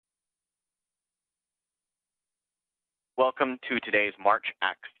Welcome to today's March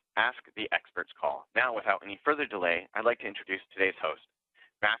Ask the Experts call. Now, without any further delay, I'd like to introduce today's host,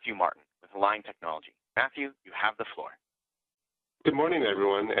 Matthew Martin with Align Technology. Matthew, you have the floor. Good morning,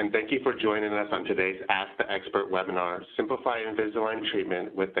 everyone, and thank you for joining us on today's Ask the Expert webinar, Simplify Invisalign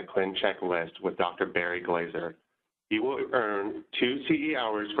Treatment with the ClinCheck List with Dr. Barry Glazer. You will earn 2 CE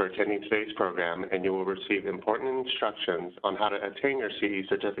hours for attending today's program, and you will receive important instructions on how to attain your CE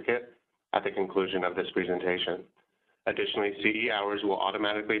certificate at the conclusion of this presentation. Additionally, CE hours will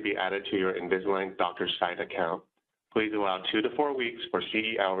automatically be added to your Invisalign Doctor's Site account. Please allow 2 to 4 weeks for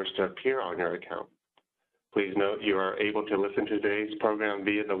CE hours to appear on your account. Please note you are able to listen to today's program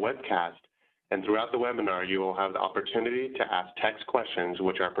via the webcast, and throughout the webinar, you will have the opportunity to ask text questions,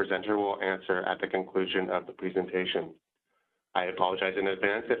 which our presenter will answer at the conclusion of the presentation. I apologize in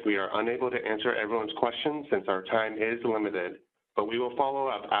advance if we are unable to answer everyone's questions since our time is limited, but we will follow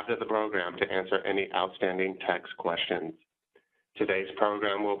up after the program to answer any outstanding text questions. Today's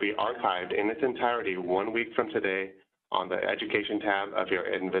program will be archived in its entirety 1 week from today on the Education tab of your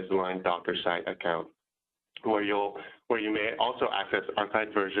Invisalign Doctor's Site account, where you may also access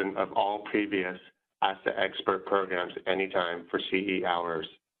archived version of all previous Ask the Expert programs anytime for CE hours.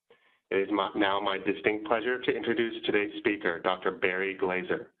 It is now my distinct pleasure to introduce today's speaker, Dr. Barry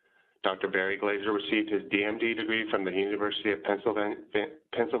Glazer. Dr. Barry Glazer received his DMD degree from the University of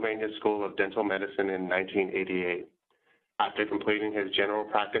Pennsylvania School of Dental Medicine in 1988. After completing his general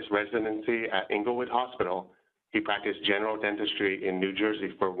practice residency at Inglewood Hospital, he practiced general dentistry in New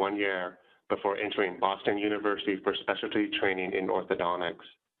Jersey for 1 year before entering Boston University for specialty training in orthodontics.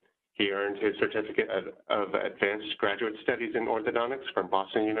 He earned his certificate of advanced graduate studies in orthodontics from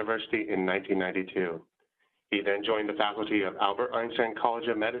Boston University in 1992. He then joined the faculty of Albert Einstein College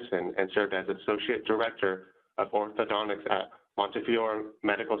of Medicine and served as Associate Director of Orthodontics at Montefiore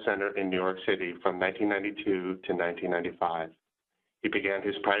Medical Center in New York City from 1992 to 1995. He began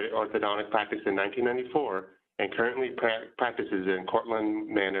his private orthodontic practice in 1994 and currently practices in Cortlandt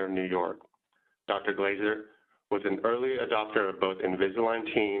Manor, New York. Dr. Glazer was an early adopter of both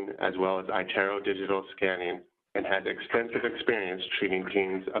Invisalign Teen as well as iTero digital scanning and has extensive experience treating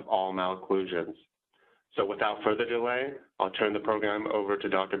teens of all malocclusions. So without further delay, I'll turn the program over to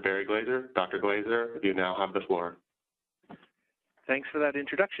Dr. Barry Glazer. Dr. Glazer, you now have the floor. Thanks for that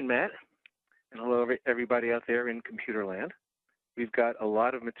introduction, Matt. And hello, everybody out there in computer land. We've got a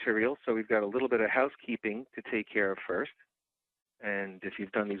lot of material, so we've got a little bit of housekeeping to take care of first. And if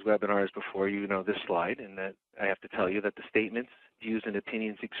you've done these webinars before, you know this slide, and that I have to tell you that the statements, views, and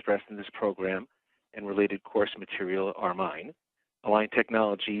opinions expressed in this program and related course material are mine. Align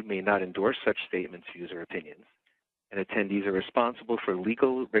Technology may not endorse such statements, views, or opinions, and attendees are responsible for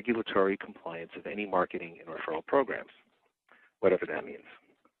legal regulatory compliance of any marketing and referral programs, whatever that means.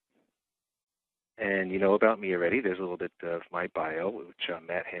 And you know about me already. There's a little bit of my bio, which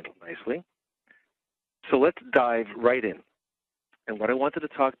Matt handled nicely. So let's dive right in. And what I wanted to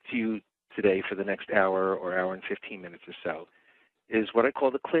talk to you today for the next hour or hour and 15 minutes or so is what I call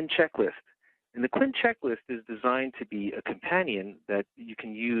the ClinCheck List. And the ClinCheck List is designed to be a companion that you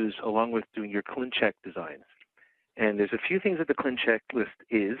can use along with doing your ClinCheck designs. And there's a few things that the ClinCheck List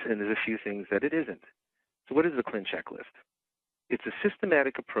is, and there's a few things that it isn't. So what is the ClinCheck List? It's a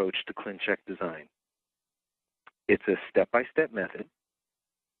systematic approach to ClinCheck design. It's a step-by-step method.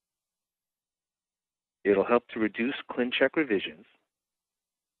 It'll help to reduce ClinCheck revisions,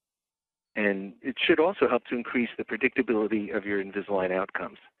 and it should also help to increase the predictability of your Invisalign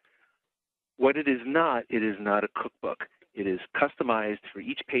outcomes. What it is not a cookbook. It is customized for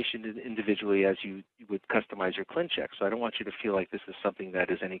each patient individually as you would customize your ClinCheck. So I don't want you to feel like this is something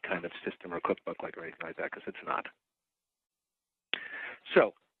that is any kind of system or cookbook or anything like that, because it's not.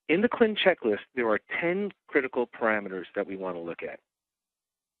 So in the ClinCheck List, there are 10 critical parameters that we want to look at.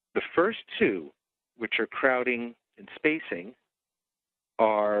 The first 2, which are crowding and spacing,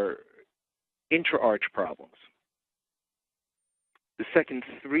 are intra-arch problems. The second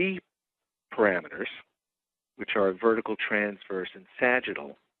 3 parameters, which are vertical, transverse, and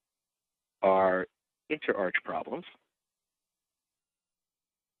sagittal, are inter-arch problems.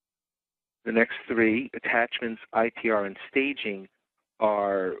 The next 3, attachments, IPR, and staging,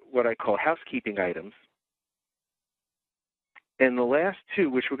 are what I call housekeeping items. And the last 2,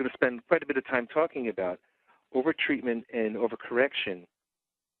 which we're going to spend quite a bit of time talking about, overtreatment and overcorrection,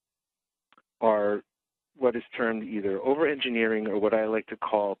 are what is termed either over-engineering or what I like to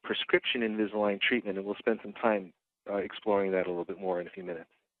call prescription Invisalign treatment, and we'll spend some time exploring that a little bit more in a few minutes.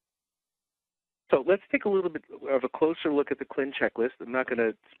 So let's take a little bit of a closer look at the ClinCheck List. I'm not going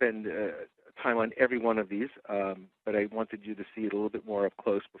to spend time on every one of these, but I wanted you to see it a little bit more up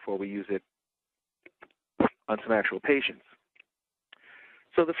close before we use it on some actual patients.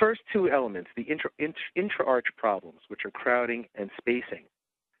 So the first two elements, the intra-arch problems, which are crowding and spacing.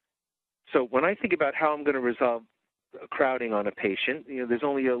 So when I think about how I'm going to resolve crowding on a patient, there's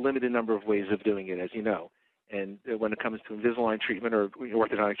only a limited number of ways of doing it, as you know. And when it comes to Invisalign treatment or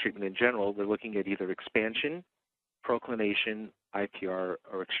orthodontic treatment in general, we're looking at either expansion, proclination, IPR,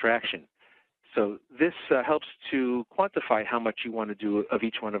 or extraction. So this helps to quantify how much you want to do of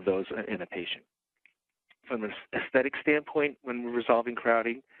each one of those in a patient. From an aesthetic standpoint, when we're resolving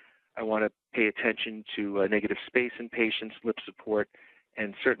crowding, I want to pay attention to negative space in patients, lip support,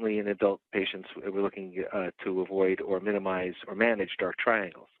 and certainly in adult patients, we're looking to avoid or minimize or manage dark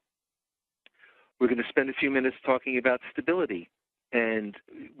triangles. We're going to spend a few minutes talking about stability and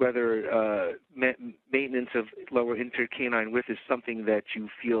whether maintenance of lower intercanine width is something that you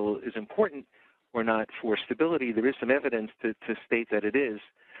feel is important or not for stability. There is some evidence to state that it is.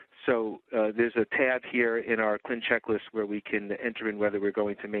 So there's a tab here in our CLIN checklist where we can enter in whether we're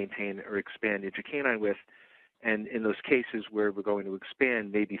going to maintain or expand intercanine width. And in those cases where we're going to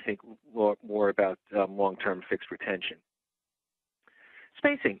expand, maybe think more about long-term fixed retention.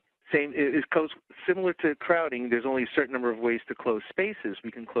 Spacing. It goes similar to crowding. There's only a certain number of ways to close spaces.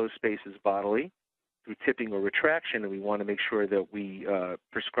 We can close spaces bodily through tipping or retraction, and we want to make sure that we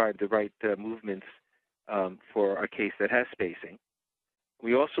prescribe the right movements for our case that has spacing.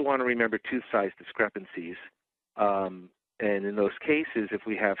 We also want to remember tooth size discrepancies. And in those cases, if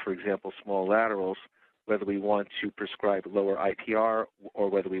we have, for example, small laterals, whether we want to prescribe lower IPR or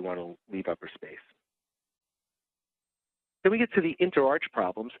whether we want to leave upper space. Then we get to the inter-arch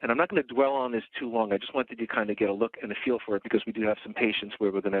problems, and I'm not going to dwell on this too long. I just wanted you to kind of get a look and a feel for it because we do have some patients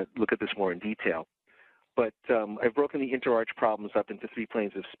where we're going to look at this more in detail. But I've broken the inter-arch problems up into 3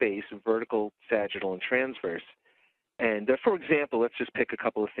 planes of space: vertical, sagittal, and transverse. And for example, let's just pick a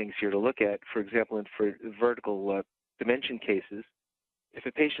couple of things here to look at. For example, for vertical dimension cases, if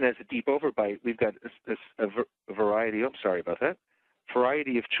a patient has a deep overbite, we've got a variety of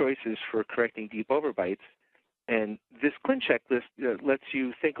choices for correcting deep overbites. And this CLIN checklist lets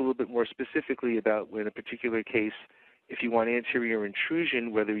you think a little bit more specifically about, in a particular case, if you want anterior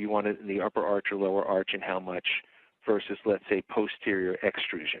intrusion, whether you want it in the upper arch or lower arch and how much, versus, let's say, posterior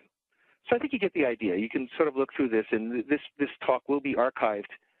extrusion. So I think you get the idea. You can sort of look through this, and this talk will be archived,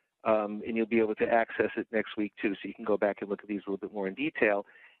 and you'll be able to access it next week, too, so you can go back and look at these a little bit more in detail.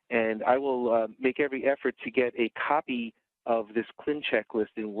 And I will make every effort to get a copy of this CLIN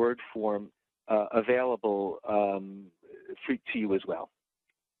checklist in Word form available to you as well.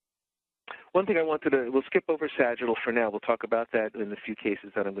 One thing I wanted to, we'll skip over sagittal for now. We'll talk about that in the few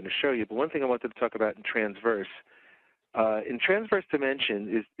cases that I'm going to show you. But one thing I wanted to talk about in transverse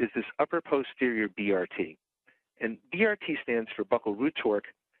dimension is this upper posterior BRT. And BRT stands for buccal root torque.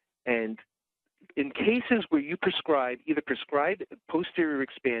 And in cases where you either prescribe posterior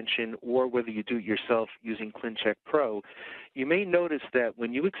expansion or whether you do it yourself using ClinCheck Pro, you may notice that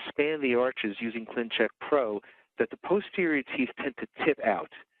when you expand the arches using ClinCheck Pro, that the posterior teeth tend to tip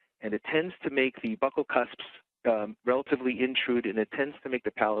out, and it tends to make the buccal cusps relatively intrude, and it tends to make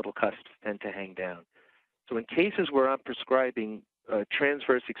the palatal cusps tend to hang down. So in cases where I'm prescribing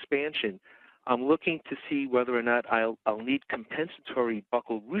transverse expansion, I'm looking to see whether or not I'll need compensatory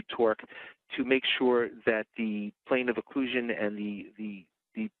buccal root torque to make sure that the plane of occlusion and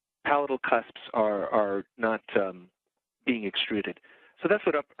the palatal cusps are not being extruded. So that's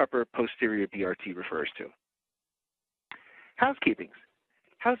what upper posterior BRT refers to. Housekeeping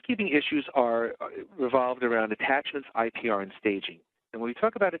issues are revolved around attachments, IPR, and staging. And when we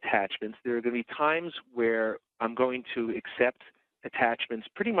talk about attachments, there are going to be times where I'm going to accept attachments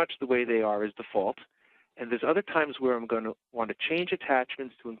pretty much the way they are as default. And there's other times where I'm going to want to change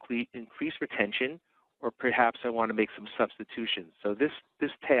attachments to increase retention, or perhaps I want to make some substitutions. So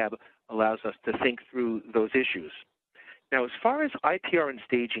this tab allows us to think through those issues. Now, as far as IPR and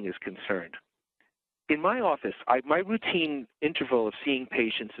staging is concerned, in my office, my routine interval of seeing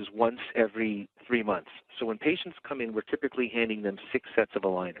patients is once every 3 months. So when patients come in, we're typically handing them 6 sets of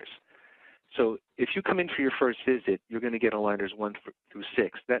aligners. So if you come in for your first visit, you're going to get aligners 1 through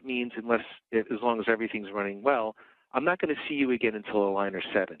 6. That means as long as everything's running well, I'm not going to see you again until aligner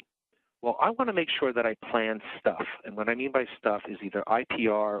 7. Well, I want to make sure that I plan stuff. And what I mean by stuff is either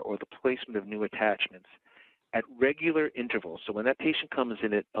IPR or the placement of new attachments at regular intervals. So when that patient comes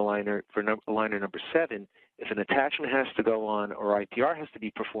in at aligner number 7, if an attachment has to go on or IPR has to be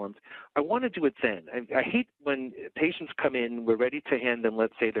performed, I want to do it then. I hate when patients come in, we're ready to hand them,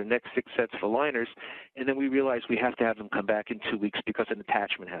 let's say, their next 6 sets of aligners, and then we realize we have to have them come back in 2 weeks because an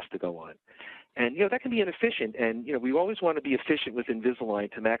attachment has to go on. And, that can be inefficient. And, we always want to be efficient with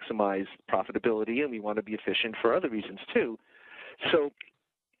Invisalign to maximize profitability, and we want to be efficient for other reasons too. So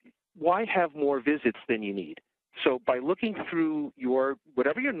why have more visits than you need? So by looking through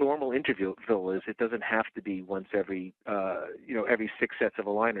whatever your normal interval is, it doesn't have to be once every 6 sets of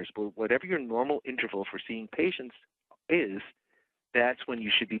aligners, but whatever your normal interval for seeing patients is, that's when you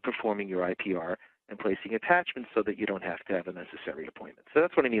should be performing your IPR and placing attachments so that you don't have to have a necessary appointment. So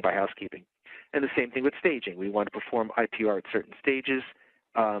that's what I mean by housekeeping. And the same thing with staging. We want to perform IPR at certain stages,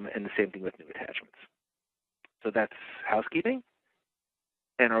 and the same thing with new attachments. So that's housekeeping.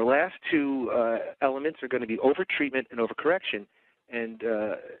 And our last two elements are going to be overtreatment and overcorrection. And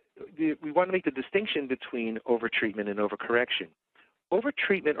we want to make the distinction between overtreatment and overcorrection.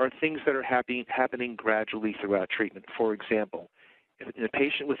 Overtreatment are things that are happening gradually throughout treatment. For example, in a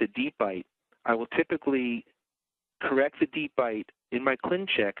patient with a deep bite, I will typically correct the deep bite in my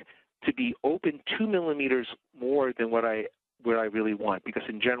ClinCheck to be open 2 millimeters more than what I really want, because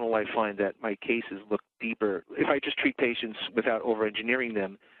in general I find that my cases look deeper. If I just treat patients without over-engineering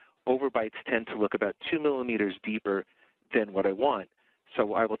them, overbites tend to look about 2 millimeters deeper than what I want.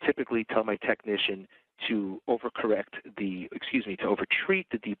 So I will typically tell my technician to overtreat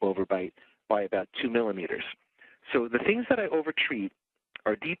the deep overbite by about 2 millimeters. So the things that I overtreat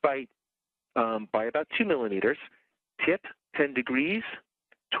are deep bite by about 2 millimeters, tip 10 degrees,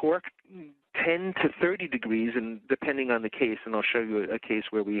 torque 10 to 30 degrees, and depending on the case, and I'll show you a case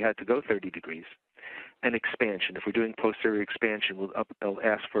where we had to go 30 degrees, and expansion. If we're doing posterior expansion, I'll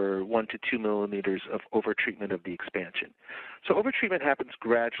ask for 1 to 2 millimeters of overtreatment of the expansion. So overtreatment happens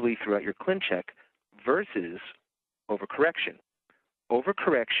gradually throughout your ClinCheck versus overcorrection.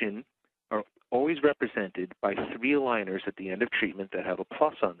 Overcorrection are always represented by 3 aligners at the end of treatment that have a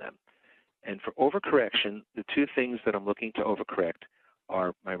plus on them. And for overcorrection, the 2 things that I'm looking to overcorrect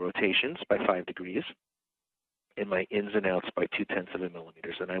are my rotations by 5 degrees and my ins and outs by 0.2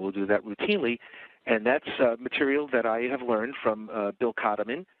 millimeters. And I will do that routinely. And that's material that I have learned from Bill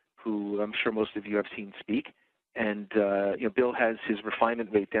Cotterman, who I'm sure most of you have seen speak. And Bill has his refinement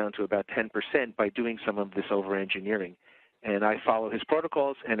rate down to about 10% by doing some of this over-engineering. And I follow his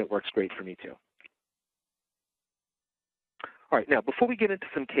protocols, and it works great for me too. All right, now before we get into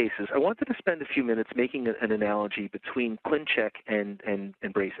some cases, I wanted to spend a few minutes making an analogy between ClinCheck and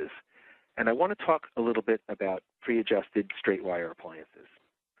braces. And I want to talk a little bit about pre-adjusted straight wire appliances.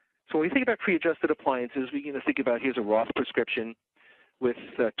 So when we think about pre-adjusted appliances, we think about, here's a Roth prescription with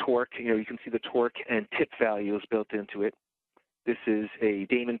torque. You can see the torque and tip values built into it. This is a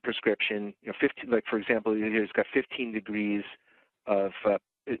Damon prescription. 15, like for example, here's got 15 degrees of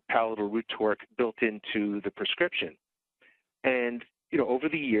palatal root torque built into the prescription. And over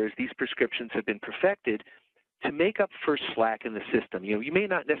the years, these prescriptions have been perfected to make up for slack in the system. You may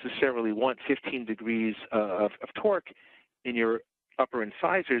not necessarily want 15 degrees of torque in your upper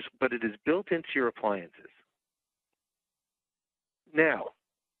incisors, but it is built into your appliances. Now,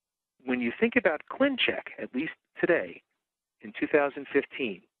 when you think about ClinCheck, at least today, in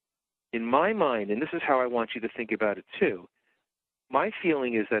 2015, in my mind, and this is how I want you to think about it too, my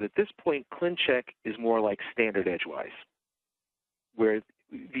feeling is that at this point, ClinCheck is more like standard edgewise, where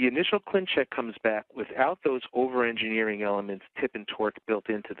the initial ClinCheck comes back without those over-engineering elements, tip and torque, built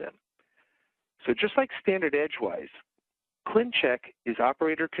into them. So just like standard edgewise, ClinCheck is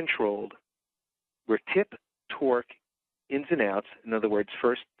operator-controlled, where tip, torque, ins and outs, in other words,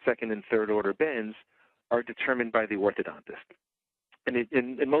 first, second, and third order bends, are determined by the orthodontist.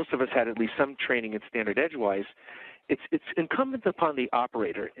 And most of us had at least some training in standard edgewise. It's incumbent upon the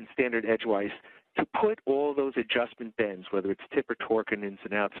operator in standard edgewise to put all those adjustment bends, whether it's tip or torque and ins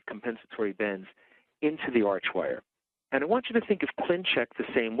and outs, compensatory bends, into the arch wire. And I want you to think of ClinCheck the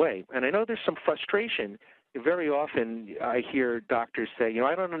same way. And I know there's some frustration. Very often I hear doctors say,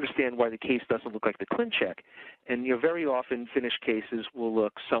 I don't understand why the case doesn't look like the ClinCheck. And very often finished cases will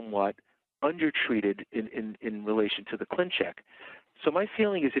look somewhat undertreated in relation to the ClinCheck. So my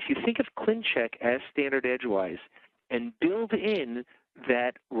feeling is if you think of ClinCheck as standard edgewise and build in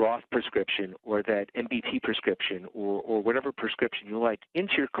that Roth prescription or that MBT prescription or whatever prescription you like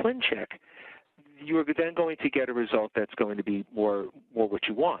into your ClinCheck, you're then going to get a result that's going to be more what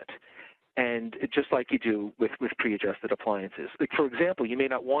you want. And just like you do with pre-adjusted appliances. Like for example, you may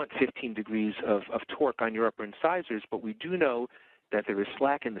not want 15 degrees of torque on your upper incisors, but we do know that there is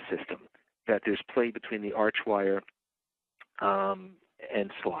slack in the system, that there's play between the arch wire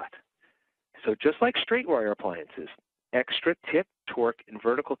and slot. So just like straight wire appliances, extra tip, torque, and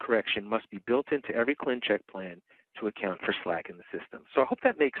vertical correction must be built into every ClinCheck plan to account for slack in the system. So I hope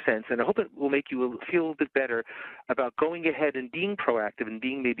that makes sense, and I hope it will make you feel a little bit better about going ahead and being proactive and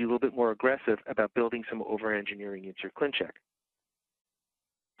being maybe a little bit more aggressive about building some over-engineering into your ClinCheck.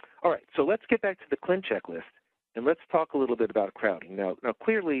 All right, so let's get back to the ClinCheck list, and let's talk a little bit about crowding. Now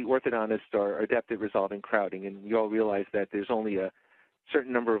clearly, orthodontists are adept at resolving crowding, and we all realize that there's only a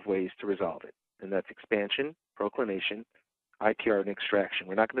certain number of ways to resolve it, and that's expansion, proclination, IPR, and extraction.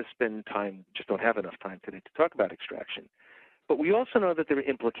 We're not going to spend time, just don't have enough time today to talk about extraction. But we also know that there are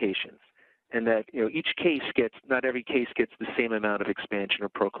implications, and that each case gets, not every case gets the same amount of expansion or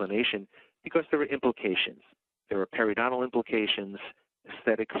proclination because there are implications. There are periodontal implications,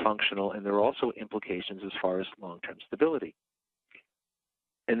 aesthetic, functional, and there are also implications as far as long-term stability.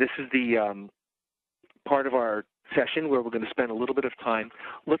 And this is the part of our session where we're going to spend a little bit of time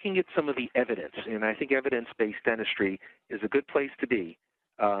looking at some of the evidence. And I think evidence-based dentistry is a good place to be.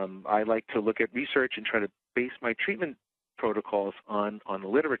 I like to look at research and try to base my treatment protocols on the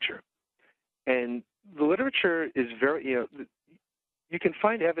literature. And the literature is very, you can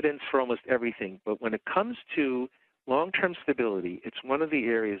find evidence for almost everything, but when it comes to long-term stability, it's one of the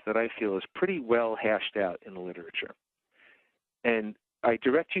areas that I feel is pretty well hashed out in the literature. And I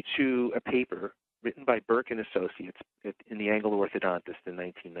direct you to a paper written by Burke and Associates in the Anglo-Orthodontist in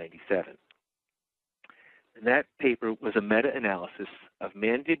 1997. And that paper was a meta-analysis of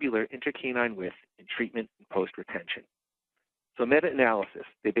mandibular intercanine width in treatment and post-retention. So meta-analysis,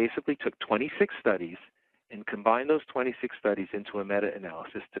 they basically took 26 studies and combined those 26 studies into a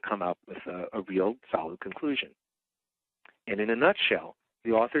meta-analysis to come up with a real solid conclusion. And in a nutshell,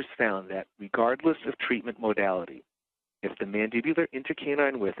 the authors found that regardless of treatment modality, if the mandibular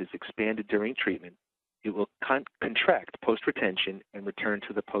intercanine width is expanded during treatment, it will contract post-retention and return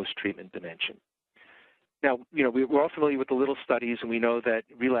to the post-treatment dimension. Now, we're all familiar with the little studies, and we know that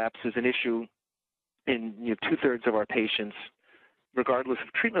relapse is an issue in 2/3 of our patients, regardless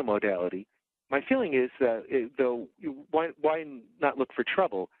of treatment modality. My feeling is that, why not look for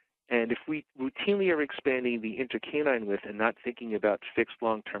trouble? And if we routinely are expanding the intercanine width and not thinking about fixed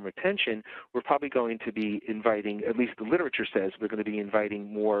long-term retention, we're probably going to be inviting, at least the literature says, we're going to be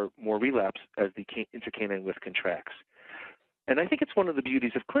inviting more relapse as the intercanine width contracts. And I think it's one of the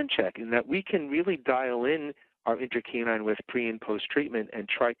beauties of ClinCheck in that we can really dial in our intercanine width pre and post-treatment and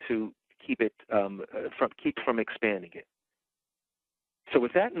try to keep it from expanding it. So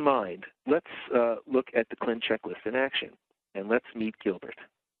with that in mind, let's look at the ClinCheck list in action, and let's meet Gilbert.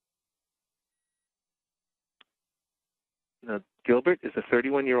 Now, Gilbert is a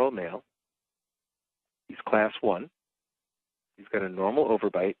 31-year-old male. He's class 1. He's got a normal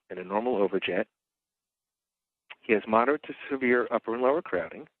overbite and a normal overjet. He has moderate to severe upper and lower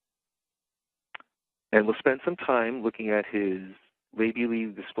crowding. And we'll spend some time looking at his labially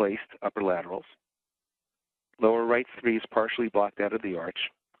displaced upper laterals. Lower right 3 is partially blocked out of the arch,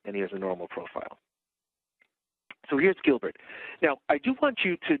 and he has a normal profile. So here's Gilbert. Now, I do want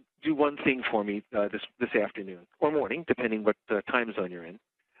you to do one thing for me this afternoon, or morning, depending what time zone you're in,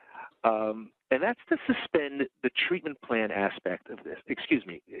 and that's to suspend the treatment plan aspect of this. Excuse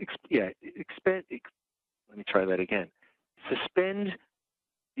me. Let me try that again. Suspend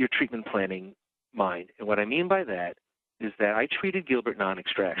your treatment planning mind. And what I mean by that is that I treated Gilbert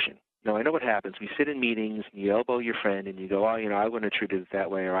non-extraction. Now, I know what happens. We sit in meetings, and you elbow your friend, and you go, I wouldn't have treated it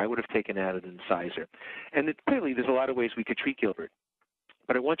that way, or I would have taken out an incisor. And clearly, there's a lot of ways we could treat Gilbert.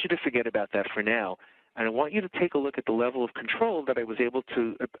 But I want you to forget about that for now, and I want you to take a look at the level of control that I was able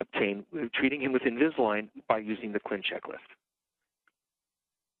to obtain treating him with Invisalign by using the ClinCheck list.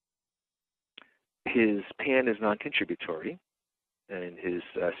 His PAN is non-contributory, and his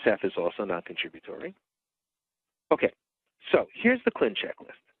Ceph is also non-contributory. Okay, so here's the ClinCheck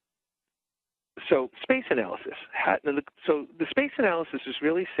list. So space analysis. So the space analysis is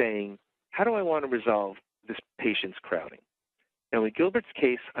really saying, how do I want to resolve this patient's crowding? Now, in Gilbert's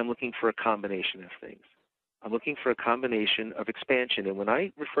case, I'm looking for a combination of things. I'm looking for a combination of expansion. And when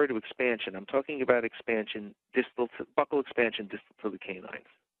I refer to expansion, I'm talking about expansion distal to buccal expansion distal to the canines.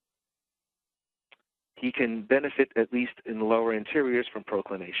 He can benefit, at least in the lower anteriors, from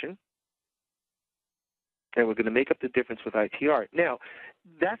proclination. And we're going to make up the difference with IPR. Now,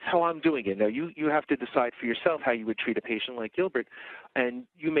 that's how I'm doing it. Now, you have to decide for yourself how you would treat a patient like Gilbert, and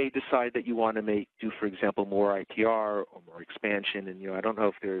you may decide that you want to do, for example, more IPR or more expansion. And I don't know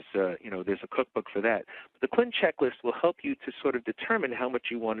if there's there's a cookbook for that. But the ClinCheck list will help you to sort of determine how much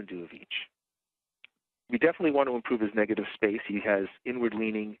you want to do of each. We definitely want to improve his negative space. He has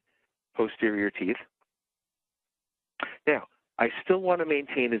inward-leaning posterior teeth. Now, I still want to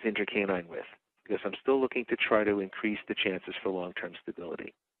maintain his intercanine width, because I'm still looking to try to increase the chances for long-term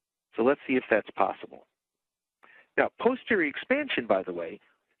stability. So let's see if that's possible. Now, posterior expansion, by the way,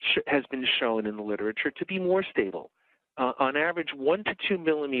 has been shown in the literature to be more stable. On average, 1 to 2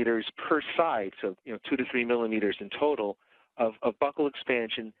 millimeters per side, so 2 to 3 millimeters in total of buccal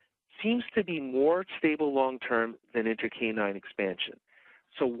expansion seems to be more stable long-term than intercanine expansion.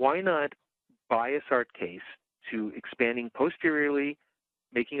 So why not bias our case to expanding posteriorly,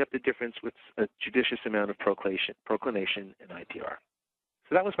 making up the difference with a judicious amount of proclination and IPR.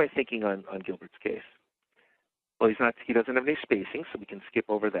 So that was my thinking on Gilbert's case. Well, he doesn't have any spacing, so we can skip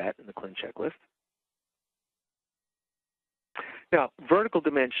over that in the Klein checklist. Now, vertical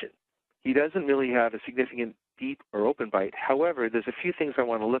dimension. He doesn't really have a significant deep or open bite. However, there's a few things I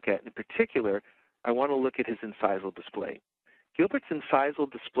want to look at. In particular, I want to look at his incisal display. Gilbert's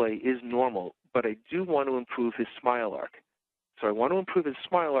incisal display is normal, but I do want to improve his smile arc. So I want to improve his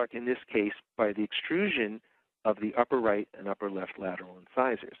smile arc in this case by the extrusion of the upper right and upper left lateral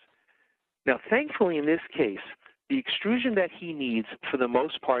incisors. Now, thankfully, in this case, the extrusion that he needs, for the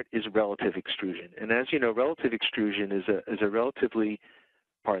most part, is relative extrusion. And as you know, relative extrusion is a relatively,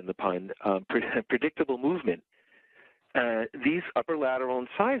 pardon the pun, predictable movement. These upper lateral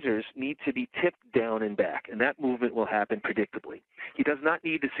incisors need to be tipped down and back, and that movement will happen predictably. He does not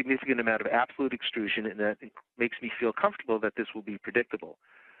need a significant amount of absolute extrusion, and that makes me feel comfortable that this will be predictable.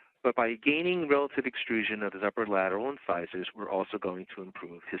 But by gaining relative extrusion of his upper lateral incisors, we're also going to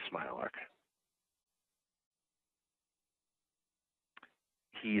improve his smile arc.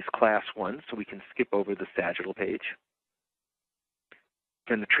 He's class 1, so we can skip over the sagittal page.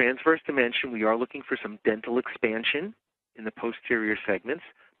 In the transverse dimension, we are looking for some dental expansion in the posterior segments,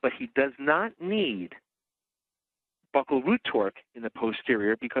 but he does not need buccal root torque in the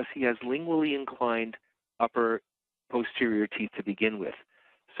posterior because he has lingually inclined upper posterior teeth to begin with.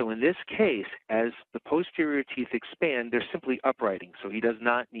 So in this case, as the posterior teeth expand, they're simply uprighting, so he does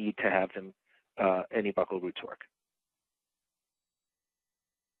not need to have them any buccal root torque.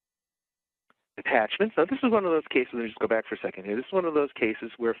 Attachments. Now, this is one of those cases, let me just go back for a second here. This is one of those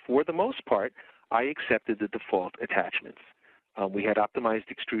cases where, for the most part, I accepted the default attachments. We had optimized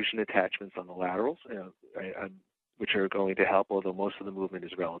extrusion attachments on the laterals, which are going to help, although most of the movement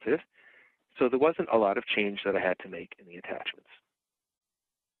is relative. So there wasn't a lot of change that I had to make in the attachments.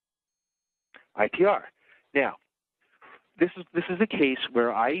 IPR. Now, this is a case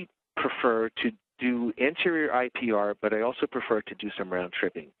where I prefer to do anterior IPR, but I also prefer to do some round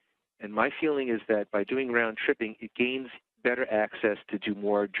tripping. And my feeling is that by doing round tripping, it gains better access to do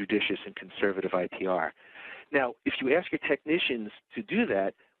more judicious and conservative IPR. Now, if you ask your technicians to do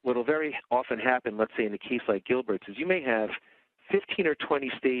that, what will very often happen, let's say in a case like Gilbert's, is you may have 15 or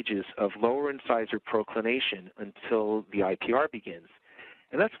 20 stages of lower incisor proclination until the IPR begins.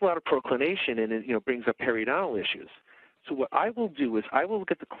 And that's a lot of proclination, and it brings up periodontal issues. So what I will do is I will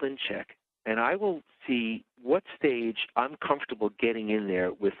look at the ClinCheck, and I will see what stage I'm comfortable getting in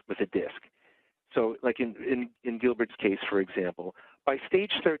there with a disc. So like in Gilbert's case, for example, by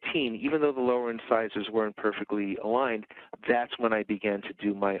stage 13, even though the lower incisors weren't perfectly aligned, that's when I began to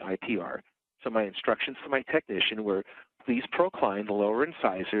do my IPR. So my instructions to my technician were, please procline the lower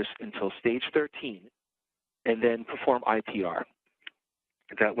incisors until stage 13, and then perform IPR.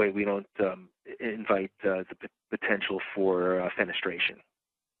 That way we don't invite the potential for fenestration.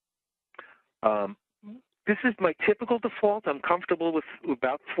 This is my typical default. I'm comfortable with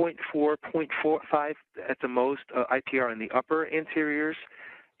about 0.4, 0.45 at the most IPR in the upper anteriors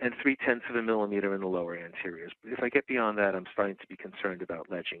and 0.3 of a millimeter in the lower anteriors. If I get beyond that, I'm starting to be concerned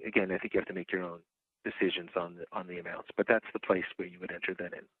about ledging. Again, I think you have to make your own decisions on the amounts, but that's the place where you would enter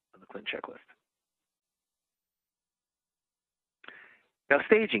that in on the Klein checklist. Now,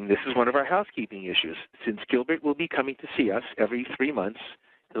 staging. This is one of our housekeeping issues. Since Gilbert will be coming to see us every 3 months,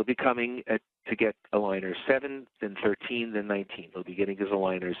 he'll be coming to get aligners 7, then 13, then 19. He'll be getting his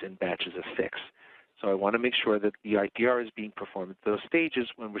aligners in batches of 6. So I want to make sure that the IPR is being performed at those stages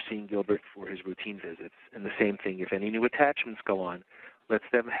when we're seeing Gilbert for his routine visits. And the same thing, if any new attachments go on, let's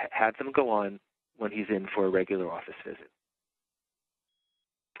have them go on when he's in for a regular office visit.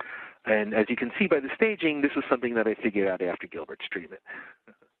 And as you can see by the staging, this is something that I figured out after Gilbert's treatment.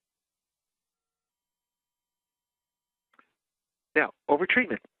 Now,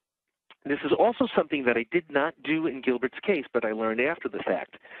 over-treatment. This is also something that I did not do in Gilbert's case, but I learned after the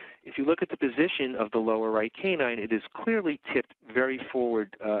fact. If you look at the position of the lower right canine, it is clearly tipped very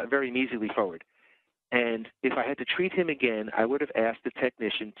forward, very mesily forward. And if I had to treat him again, I would have asked the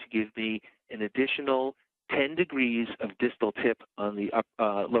technician to give me an additional 10 degrees of distal tip on the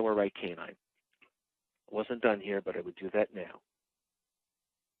lower right canine. It wasn't done here, but I would do that now.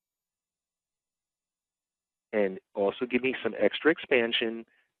 And also give me some extra expansion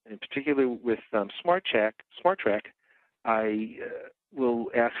In particular with SmartTrack, I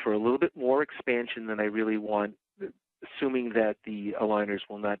will ask for a little bit more expansion than I really want, assuming that the aligners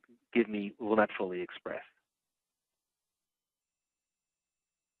will not fully express.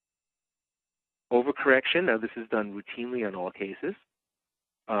 Overcorrection, now this is done routinely on all cases.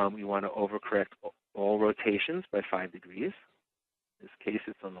 We want to overcorrect all rotations by 5 degrees. In this case,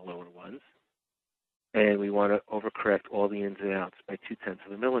 it's on the lower ones. And we want to overcorrect all the ins and outs by 0.2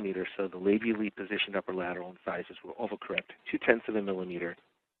 of a millimeter, so the labially positioned upper lateral incisors will overcorrect 0.2 of a millimeter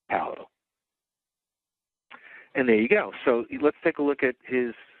palatal. And there you go. So let's take a look at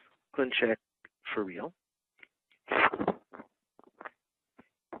his ClinCheck for real.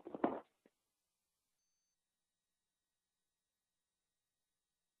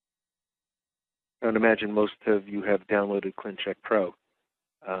 I would imagine most of you have downloaded ClinCheck Pro.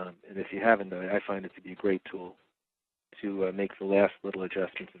 And if you haven't, I find it to be a great tool to make the last little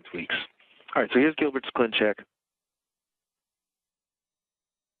adjustments and tweaks. All right, so here's Gilbert's ClinCheck.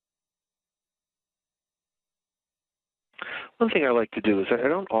 One thing I like to do is I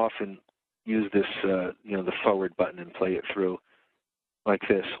don't often use this, the forward button and play it through like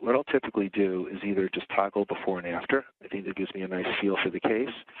this. What I'll typically do is either just toggle before and after. I think that gives me a nice feel for the case.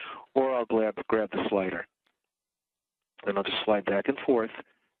 Or I'll grab the slider. And I'll just slide back and forth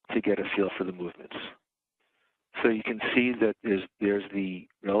to get a feel for the movements. So you can see that there's the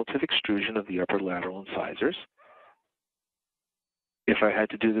relative extrusion of the upper lateral incisors. If I had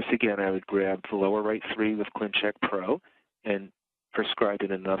to do this again, I would grab the lower right 3 with ClinCheck Pro and prescribe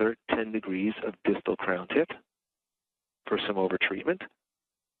in another 10 degrees of distal crown tip for some overtreatment.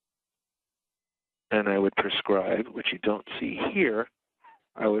 And I would prescribe, which you don't see here,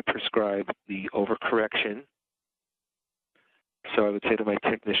 I would prescribe the overcorrection. So I would say to my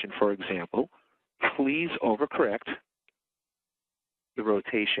technician, for example, please overcorrect the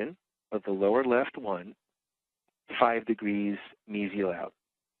rotation of the lower left one 5 degrees mesial out.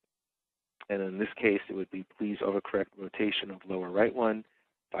 And in this case, it would be please overcorrect rotation of lower right one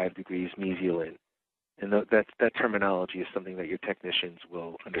 5 degrees mesial in. And that terminology is something that your technicians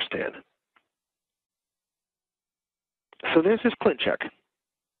will understand. So there's this ClinCheck.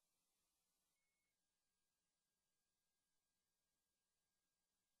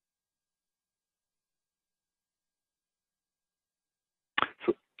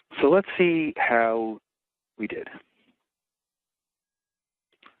 So let's see how we did.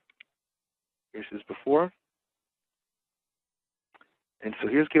 Here's his before. And so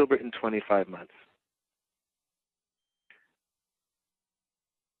here's Gilbert in 25 months.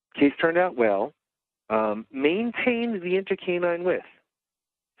 Case turned out well. Maintain the intercanine width.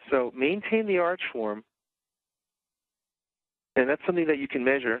 So maintain the arch form. And that's something that you can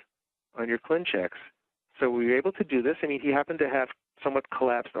measure on your ClinChecks. So we were able to do this. I mean, he happened to have somewhat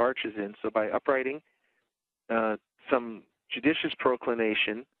collapsed arches in. So by uprighting some judicious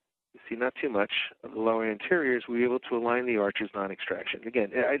proclination, you see not too much of the lower anteriors, we were able to align the arches non-extraction.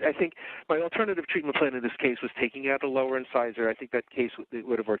 Again, I think my alternative treatment plan in this case was taking out a lower incisor. I think that case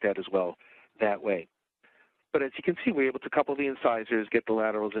would have worked out as well that way. But as you can see, we're able to couple the incisors, get the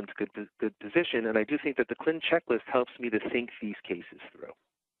laterals into good position, and I do think that the Clin checklist helps me to think these cases through.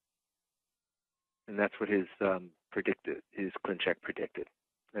 And that's what his ClinCheck predicted.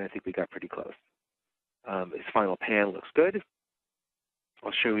 And I think we got pretty close. His final pan looks good.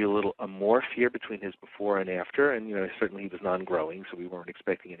 I'll show you a little morph here between his before and after. And, certainly he was non-growing, so we weren't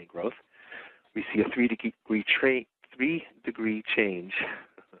expecting any growth. We see a 3-degree change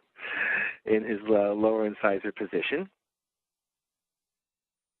in his lower incisor position.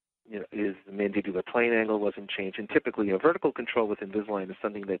 His mandibular plane angle wasn't changed. And typically, a vertical control with Invisalign is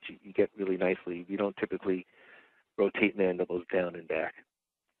something that you get really nicely. We don't typically rotate mandibles down and back.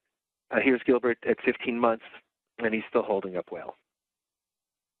 Here's Gilbert at 15 months, and he's still holding up well.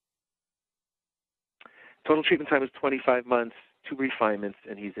 Total treatment time is 25 months, 2 refinements,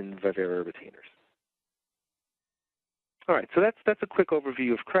 and he's in Vivera retainers. All right, so that's a quick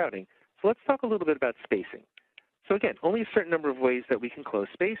overview of crowding. So let's talk a little bit about spacing. So again, only a certain number of ways that we can close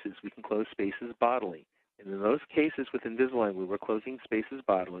spaces. We can close spaces bodily. And in those cases with Invisalign where we're closing spaces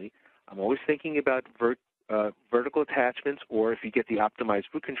bodily, I'm always thinking about vertical attachments, or if you get the optimized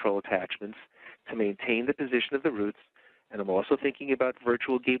root control attachments to maintain the position of the roots. And I'm also thinking about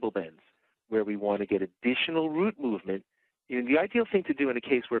virtual gable bends, where we want to get additional root movement. The ideal thing to do in a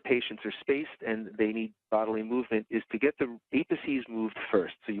case where patients are spaced and they need bodily movement is to get the apices moved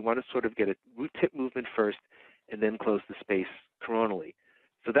first. So you want to sort of get a root tip movement first and then close the space coronally.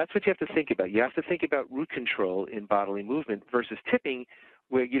 So that's what you have to think about. You have to think about root control in bodily movement versus tipping,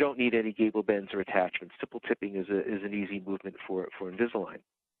 where you don't need any gable bends or attachments. Simple tipping is an easy movement for Invisalign.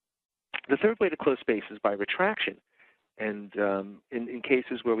 The third way to close space is by retraction. And in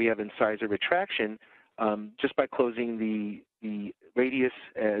cases where we have incisor retraction, just by closing the radius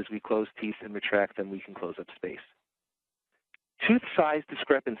as we close teeth and retract them, we can close up space. Tooth size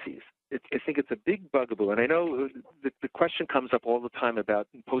discrepancies. I think it's a big bugaboo, and I know the question comes up all the time about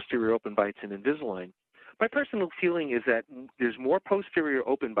posterior open bites in Invisalign. My personal feeling is that there's more posterior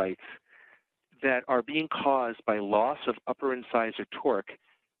open bites that are being caused by loss of upper incisor torque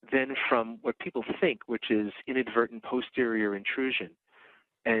than from what people think, which is inadvertent posterior intrusion.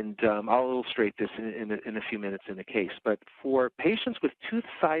 And I'll illustrate this in a few minutes in the case. But for patients with tooth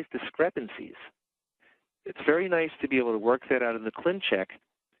size discrepancies, it's very nice to be able to work that out in the ClinCheck.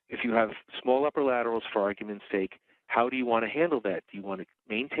 If you have small upper laterals, for argument's sake, how do you want to handle that? Do you want to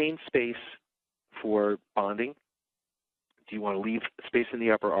maintain space for bonding? Do you want to leave space in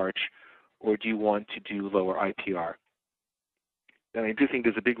the upper arch? Or do you want to do lower IPR? And I do think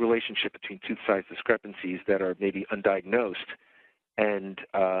there's a big relationship between tooth size discrepancies that are maybe undiagnosed and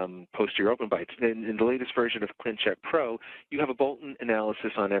posterior open bites. In the latest version of ClinCheck Pro, you have a Bolton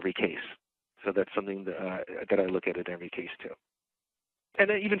analysis on every case. So that's something that I look at in every case too. And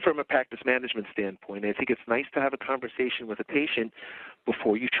even from a practice management standpoint, I think it's nice to have a conversation with a patient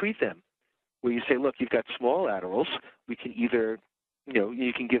before you treat them, where you say, look, you've got small laterals. We can either,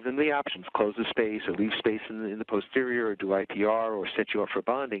 you can give them the options, close the space or leave space in the posterior or do IPR or set you up for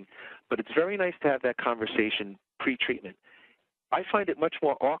bonding. But it's very nice to have that conversation pre-treatment. I find it much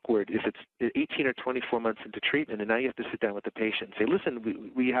more awkward if it's 18 or 24 months into treatment and now you have to sit down with the patient and say,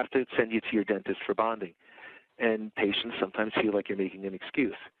 listen, we have to send you to your dentist for bonding. And patients sometimes feel like you're making an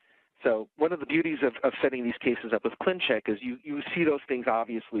excuse. So one of the beauties of setting these cases up with ClinCheck is you see those things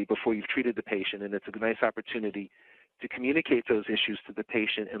obviously before you've treated the patient, and it's a nice opportunity to communicate those issues to the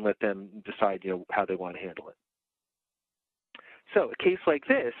patient and let them decide how they want to handle it. So a case like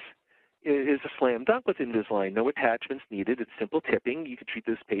this is a slam dunk with Invisalign. No attachments needed. It's simple tipping. You can treat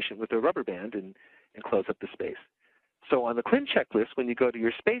this patient with a rubber band and close up the space. So on the ClinCheck list, when you go to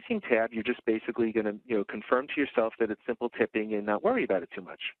your spacing tab, you're just basically going to confirm to yourself that it's simple tipping and not worry about it too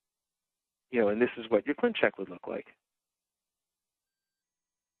much. And this is what your ClinCheck would look like.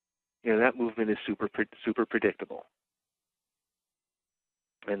 That movement is super predictable.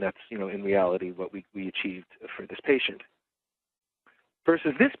 And that's, in reality, what we achieved for this patient.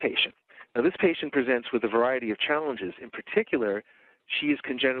 Versus this patient. Now, this patient presents with a variety of challenges. In particular, she is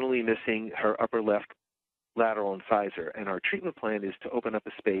congenitally missing her upper left lateral incisor, and our treatment plan is to open up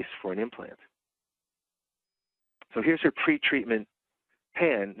a space for an implant. So here's her pre-treatment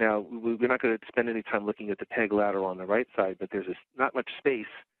pan. Now, we're not going to spend any time looking at the peg lateral on the right side, but there's not much space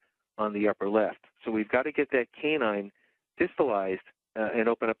on the upper left. So we've got to get that canine distalized and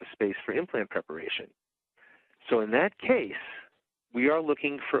open up a space for implant preparation. So in that case, we are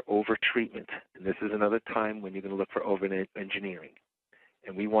looking for over-treatment. And this is another time when you're going to look for over-engineering.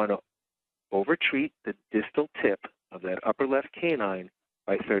 And we want to over-treat the distal tip of that upper left canine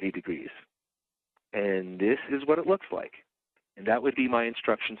by 30 degrees. And this is what it looks like. And that would be my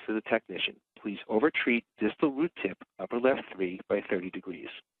instructions to the technician. Please over-treat distal root tip, upper left 3 by 30 degrees.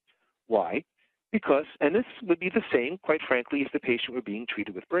 Why? Because, and this would be the same, quite frankly, if the patient were being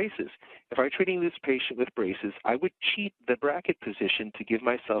treated with braces. If I were treating this patient with braces, I would cheat the bracket position to give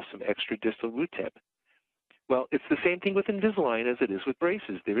myself some extra distal root tip. Well, it's the same thing with Invisalign as it is with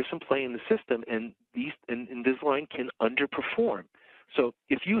braces. There is some play in the system, and Invisalign can underperform. So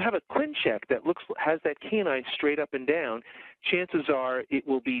if you have a ClinCheck that has that canine straight up and down, chances are it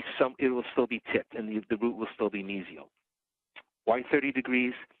will still be tipped, and the root will still be mesial. Why 30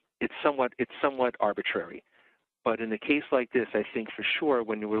 degrees? It's somewhat arbitrary. But in a case like this, I think for sure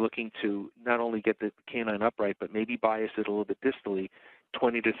when we're looking to not only get the canine upright, but maybe bias it a little bit distally,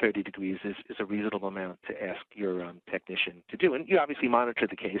 20 to 30 degrees is a reasonable amount to ask your technician to do. And you obviously monitor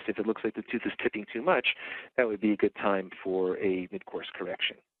the case. If it looks like the tooth is tipping too much, that would be a good time for a mid-course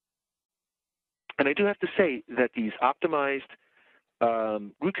correction. And I do have to say that these optimized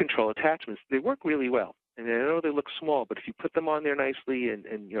root control attachments, they work really well. And I know they look small, but if you put them on there nicely and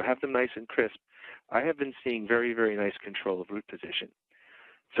have them nice and crisp, I have been seeing very, very nice control of root position.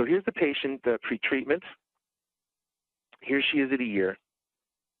 So here's the patient pre-treatment. Here she is at a year,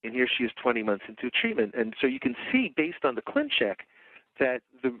 and here she is 20 months into treatment. And so you can see, based on the ClinCheck, that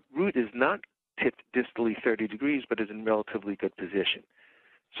the root is not tipped distally 30 degrees, but is in relatively good position.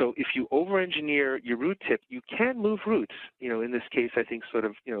 So if you over-engineer your root tip, you can move roots. In this case, I think sort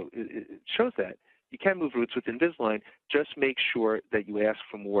of, it shows that. You can move roots with Invisalign. Just make sure that you ask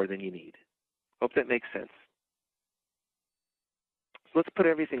for more than you need. Hope that makes sense. So let's put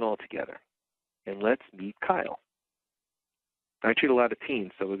everything all together, and let's meet Kyle. I treat a lot of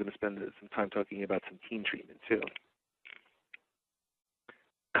teens, so we're going to spend some time talking about some teen treatment too.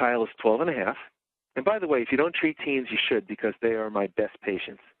 Kyle is 12 and a half. And by the way, if you don't treat teens, you should, because they are my best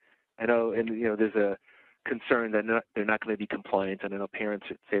patients. I know, and there's a concern that they're not going to be compliant, and I know parents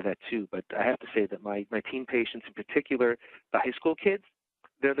say that too. But I have to say that my teen patients, in particular, the high school kids,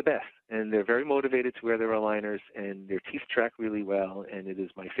 they're the best, and they're very motivated to wear their aligners, and their teeth track really well, and it is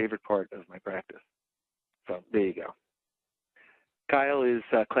my favorite part of my practice. So there you go. Kyle is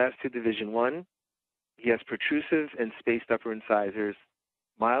Class 2 Division 1. He has protrusive and spaced upper incisors,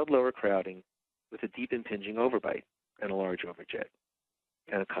 mild lower crowding, with a deep impinging overbite and a large overjet,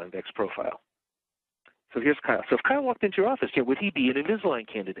 and a convex profile. So here's Kyle. So if Kyle walked into your office, would he be an Invisalign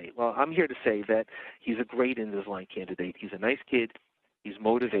candidate? Well, I'm here to say that he's a great Invisalign candidate. He's a nice kid. He's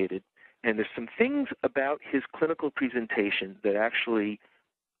motivated. And there's some things about his clinical presentation that actually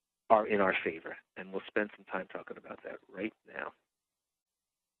are in our favor. And we'll spend some time talking about that right now.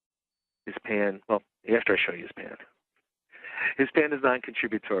 His pan, well, after I show you his pan. His pan is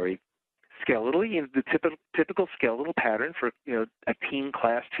non-contributory. Skeletally, the typical skeletal pattern for a teen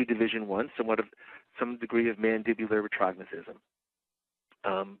Class 2 Division 1, somewhat of some degree of mandibular retrognathism.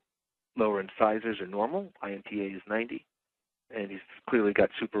 Lower incisors are normal. IMPA is 90. And he's clearly got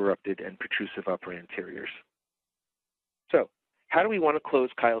supererupted and protrusive upper anteriors. So how do we want to close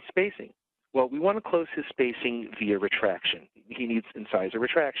Kyle's spacing? Well, we want to close his spacing via retraction. He needs incisor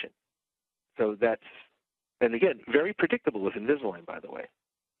retraction. So that's, and again, very predictable with Invisalign, by the way.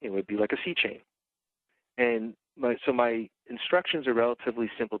 It would be like a C-chain. And so my instructions are relatively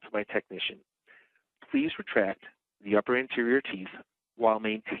simple to my technician. Please retract the upper anterior teeth while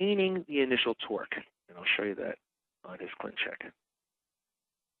maintaining the initial torque. And I'll show you that on his ClinCheck.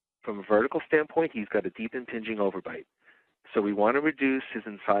 From a vertical standpoint, he's got a deep impinging overbite. So we want to reduce his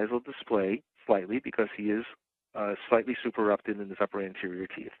incisal display slightly because he is slightly supererupted in his upper anterior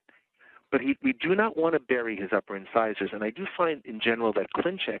teeth. But we do not want to bury his upper incisors. And I do find in general that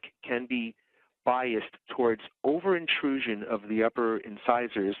ClinCheck can be biased towards over-intrusion of the upper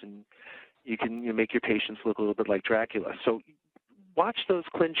incisors, and you can make your patients look a little bit like Dracula. So watch those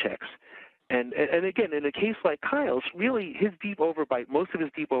ClinChecks. And again, in a case like Kyle's, really his deep overbite, most of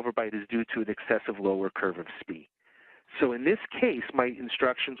his deep overbite is due to an excessive lower curve of Spee. So in this case, my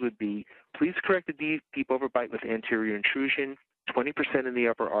instructions would be, please correct the deep overbite with anterior intrusion, 20% in the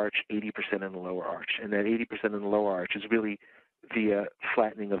upper arch, 80% in the lower arch. And that 80% in the lower arch is really via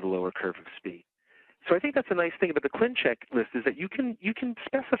flattening of the lower curve of Spee. So I think that's a nice thing about the ClinCheck list is that you can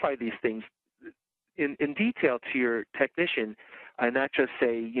specify these things in detail to your technician and not just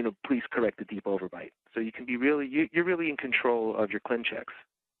say, please correct the deep overbite. So you can be you're really in control of your ClinChecks.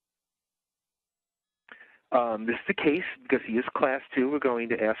 This is the case because he is Class 2. We're going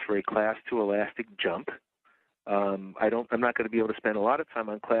to ask for a Class 2 elastic jump. I'm not going to be able to spend a lot of time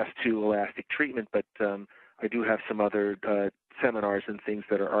on Class 2 elastic treatment, but I do have some other seminars and things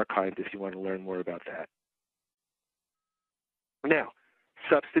that are archived if you want to learn more about that. Now,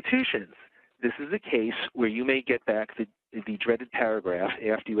 substitutions. This is a case where you may get back the dreaded paragraph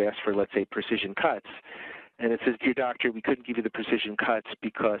after you ask for, let's say, precision cuts, and it says, dear doctor, we couldn't give you the precision cuts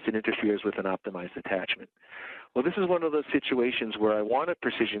because it interferes with an optimized attachment. Well, this is one of those situations where I want a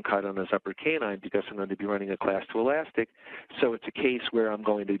precision cut on this upper canine because I'm going to be running a Class 2 elastic, so it's a case where I'm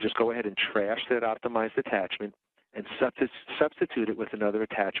going to just go ahead and trash that optimized attachment and substitute it with another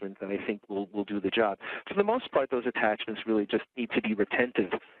attachment that I think will do the job. For the most part, those attachments really just need to be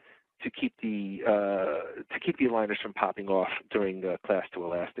retentive to keep the aligners from popping off during Class 2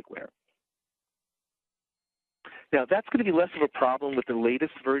 elastic wear. Now, that's going to be less of a problem with the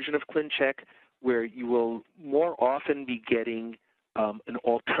latest version of ClinCheck, where you will more often be getting an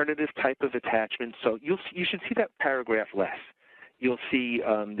alternative type of attachment. So you should see that paragraph less. You'll see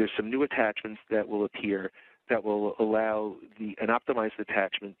there's some new attachments that will appear that will allow an optimized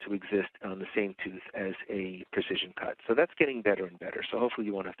attachment to exist on the same tooth as a precision cut. So that's getting better and better. So hopefully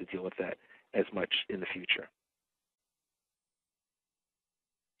you won't have to deal with that as much in the future.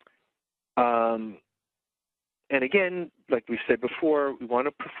 And again, like we said before, we want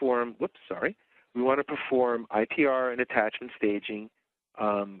to perform, we want to perform IPR and attachment staging.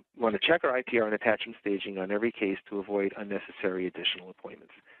 We want to check our IPR and attachment staging on every case to avoid unnecessary additional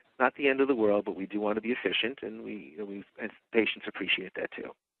appointments. Not the end of the world, but we do want to be efficient, and and patients appreciate that too.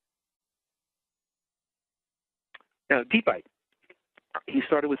 Now, deep bite. He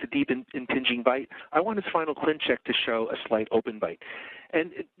started with a deep impinging bite. I want his final ClinCheck to show a slight open bite.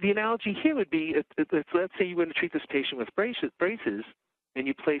 And the analogy here would be, let's say you were going to treat this patient with braces, and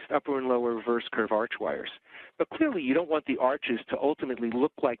you placed upper and lower reverse curve arch wires. But clearly you don't want the arches to ultimately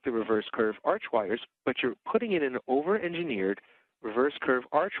look like the reverse curve arch wires, but you're putting in an over-engineered reverse curve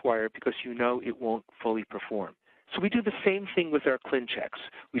arch wire because you know it won't fully perform. So we do the same thing with our ClinChecks.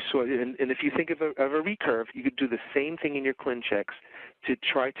 And if you think of a recurve, you could do the same thing in your ClinChecks to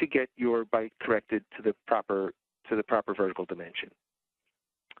try to get your bite corrected to the proper vertical dimension.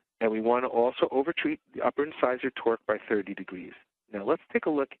 And we want to also overtreat the upper incisor torque by 30 degrees. Now let's take a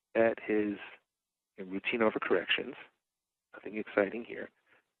look at his routine overcorrections. Nothing exciting here.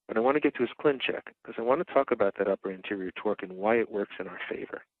 But I want to get to his ClinCheck because I want to talk about that upper anterior torque and why it works in our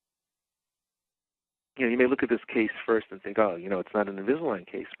favor. You may look at this case first and think, oh, it's not an Invisalign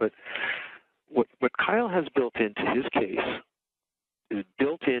case. But what Kyle has built into his case is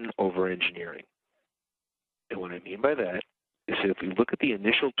built-in over-engineering. And what I mean by that is that if we look at the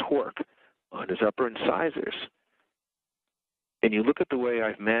initial torque on his upper incisors, and you look at the way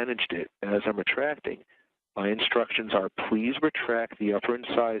I've managed it as I'm retracting, my instructions are please retract the upper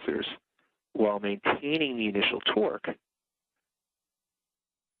incisors while maintaining the initial torque.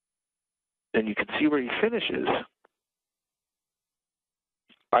 And you can see where he finishes.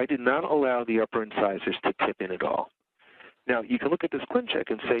 I did not allow the upper incisors to tip in at all. Now, you can look at this ClinCheck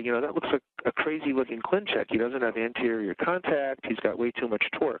and say, that looks like a crazy-looking ClinCheck. He doesn't have anterior contact. He's got way too much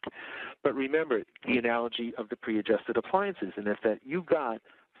torque. But remember the analogy of the pre-adjusted appliances, and that you got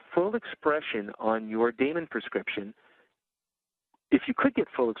full expression on your Damon prescription. If you could get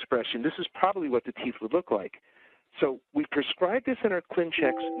full expression, this is probably what the teeth would look like. So we prescribe this in our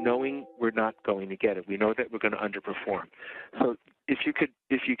ClinChecks knowing we're not going to get it. We know that we're going to underperform. So if you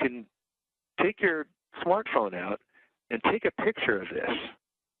can take your smartphone out and take a picture of this.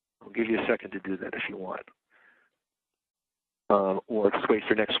 I'll give you a second to do that if you want. Or just wait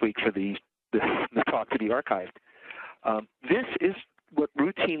for next week for the talk to be archived. This is what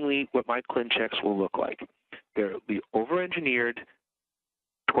my ClinChecks will look like. They'll be over-engineered,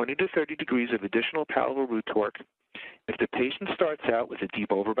 20 to 30 degrees of additional palatal root torque. If the patient starts out with a deep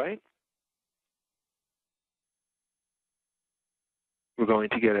overbite, we're going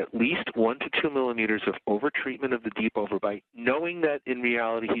to get at least 1 to 2 millimeters of overtreatment of the deep overbite, knowing that in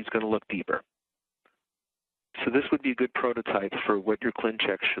reality he's going to look deeper. So this would be a good prototype for what your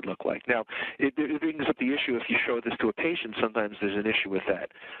ClinCheck should look like. Now, it brings up the issue if you show this to a patient, sometimes there's an issue with that.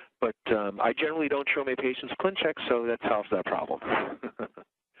 But I generally don't show my patients ClinChecks, so that solves that problem.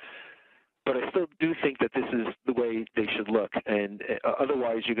 But I still do think that this is the way they should look, and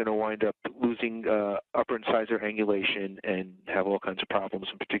otherwise you're going to wind up losing upper incisor angulation and have all kinds of problems,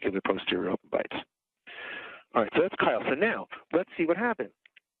 in particular posterior open bites. All right, so that's Kyle. So now, let's see what happened.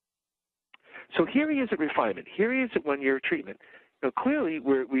 So here he is at refinement. Here he is at 1 year of treatment. Now, clearly,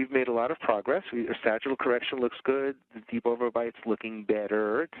 we've made a lot of progress. Our sagittal correction looks good. The deep overbite's looking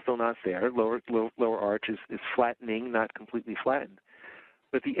better. It's still not there. Lower arch is flattening, not completely flattened.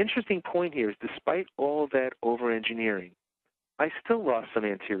 But the interesting point here is despite all that over-engineering, I still lost some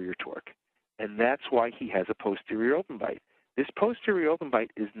anterior torque, and that's why he has a posterior open bite. This posterior open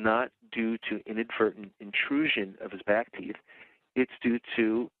bite is not due to inadvertent intrusion of his back teeth. It's due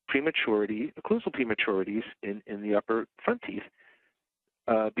to prematurity, occlusal prematurities in the upper front teeth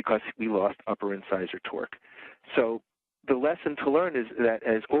because we lost upper incisor torque. So the lesson to learn is that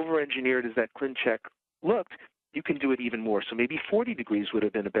as over-engineered as that ClinCheck looked, you can do it even more. So maybe 40 degrees would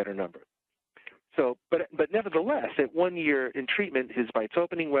have been a better number. So, but nevertheless, at 1 year in treatment, his bite's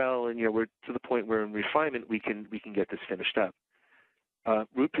opening well, and we're to the point where in refinement we can get this finished up.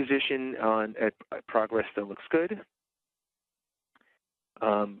 Root position at progress still looks good.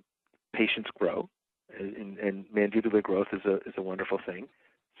 Patients grow, and mandibular growth is a wonderful thing.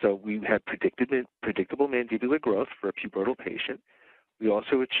 So we had predictable mandibular growth for a pubertal patient. We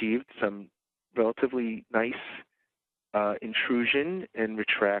also achieved some relatively nice intrusion and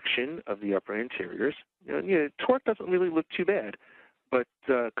retraction of the upper anteriors. Torque doesn't really look too bad, but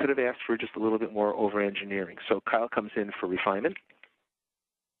could have asked for just a little bit more over-engineering. So Kyle comes in for refinement,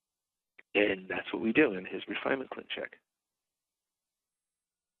 and that's what we do in his refinement ClinCheck.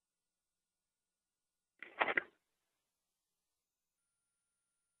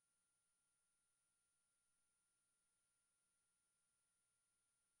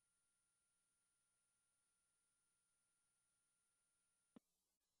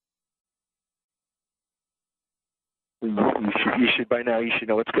 You should by now. You should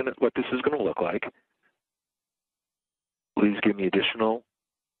know what this is gonna look like. Please give me additional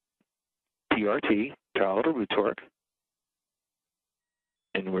PRT, palatal root torque,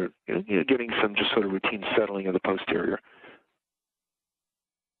 and we're getting some just sort of routine settling of the posterior,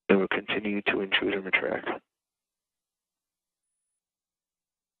 and we'll continue to intrude and retract.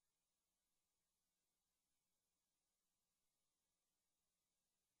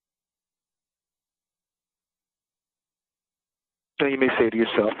 Now you may say to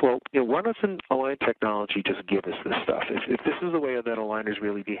yourself, well, why doesn't Align Technology just give us this stuff? If this is the way that aligners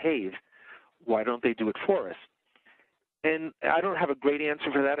really behave, why don't they do it for us? And I don't have a great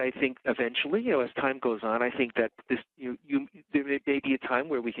answer for that. I think eventually, as time goes on, I think that this there may be a time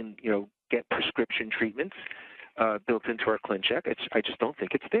where we can, get prescription treatments built into our ClinCheck. I just don't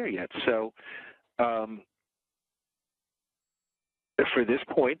think it's there yet. So for this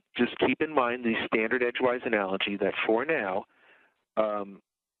point, just keep in mind the standard edgewise analogy that for now, I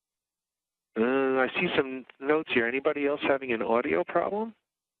see some notes here. Anybody else having an audio problem?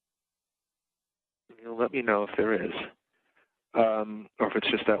 Let me know if there is, or if it's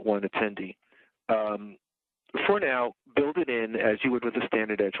just that one attendee. For now, build it in as you would with a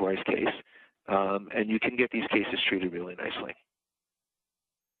standard edgewise case, and you can get these cases treated really nicely.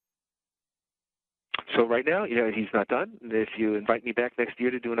 So right now, he's not done. If you invite me back next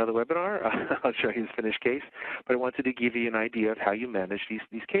year to do another webinar, I'll show you his finished case. But I wanted to give you an idea of how you manage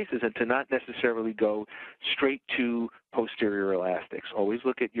these cases and to not necessarily go straight to posterior elastics. Always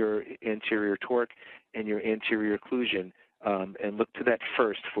look at your anterior torque and your anterior occlusion, and look to that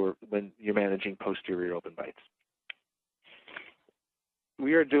first for when you're managing posterior open bites.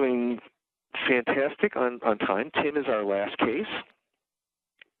 We are doing fantastic on time. Tim is our last case.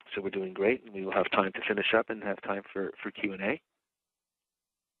 So we're doing great, and we will have time to finish up and have time for Q&A.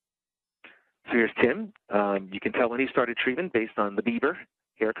 So here's Tim. You can tell when he started treatment based on the Bieber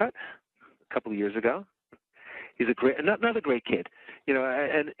haircut a couple of years ago. He's another great kid.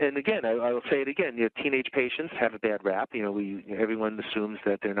 And again, I will say it again. Teenage patients have a bad rap. Everyone assumes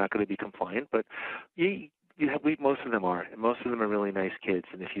that they're not going to be compliant, but most of them are, and most of them are really nice kids.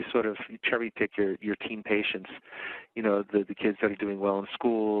 And if you sort of cherry pick your teen patients, the kids that are doing well in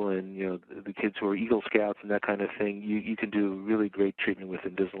school, and the kids who are Eagle Scouts and that kind of thing, you can do really great treatment with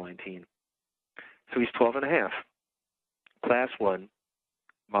Invisalign Teen. So he's 12 and a half, class 1,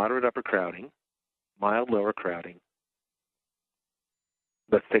 moderate upper crowding, mild lower crowding.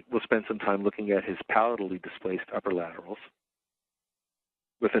 We'll spend some time looking at his palatally displaced upper laterals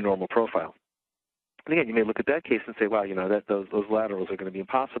with a normal profile. And again, you may look at that case and say, wow, those laterals are going to be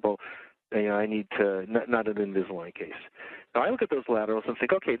impossible. I need to, not an Invisalign case. Now, I look at those laterals and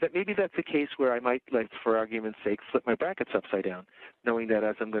think, okay, maybe that's a case where I might, for argument's sake, flip my brackets upside down, knowing that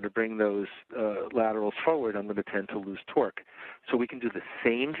as I'm going to bring those laterals forward, I'm going to tend to lose torque. So we can do the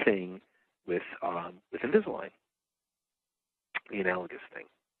same thing with Invisalign, the analogous thing.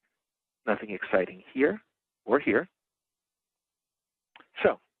 Nothing exciting here or here.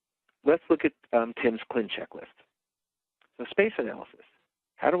 So let's look at Tim's ClinCheck list. So space analysis.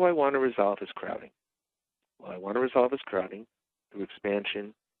 How do I want to resolve his crowding? Well, I want to resolve his crowding through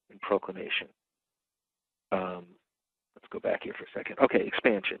expansion and proclamation. Let's go back here for a second. Okay,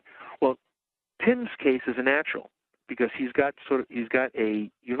 expansion. Well, Tim's case is a natural because he's got a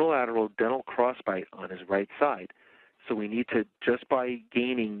unilateral dental crossbite on his right side. So we need to, just by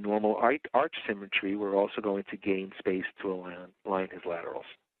gaining normal arch symmetry, we're also going to gain space to align his laterals.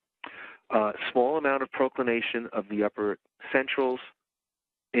 Small amount of proclination of the upper centrals,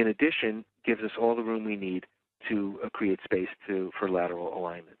 in addition, gives us all the room we need to create space for lateral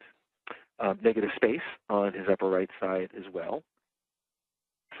alignment. Negative space on his upper right side as well.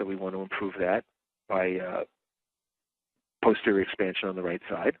 So we want to improve that by posterior expansion on the right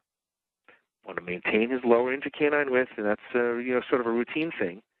side. Want to maintain his lower intercanine width, and that's sort of a routine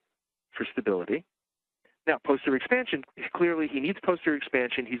thing for stability. Now, posterior expansion, clearly he needs posterior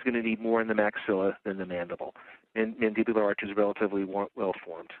expansion. He's going to need more in the maxilla than the mandible. And mandibular arch is relatively well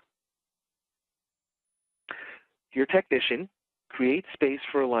formed. Your technician creates space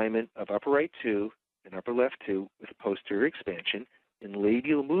for alignment of upper right 2 and upper left 2 with posterior expansion and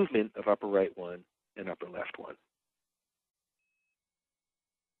labial movement of upper right 1 and upper left 1.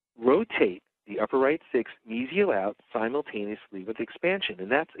 Rotate the upper right 6 mesial out simultaneously with expansion.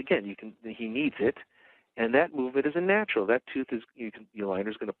 And that's, again, he needs it. And that movement is a natural. That tooth the aligner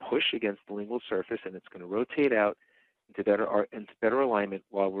is going to push against the lingual surface, and it's going to rotate out into better alignment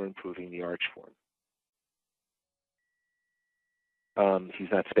while we're improving the arch form.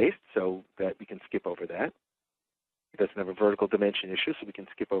 He's not spaced, so that we can skip over that. He doesn't have a vertical dimension issue, so we can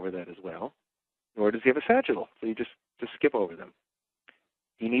skip over that as well. Nor does he have a sagittal, so you just skip over them.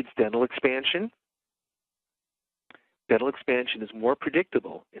 He needs dental expansion. Dental expansion is more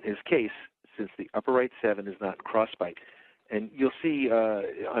predictable in his case since the upper right 7 is not in crossbite. And you'll see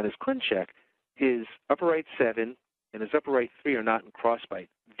on his ClinCheck, his upper right 7 and his upper right 3 are not in crossbite.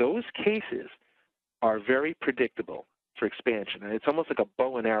 Those cases are very predictable for expansion. And it's almost like a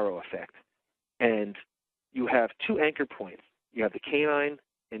bow and arrow effect. And you have 2 anchor points. You have the canine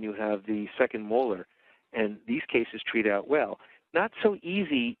and you have the second molar. And these cases treat out well. not so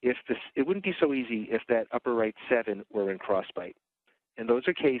easy if it wouldn't be so easy if that upper right 7 were in crossbite. And those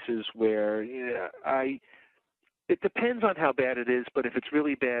are cases where it depends on how bad it is, but if it's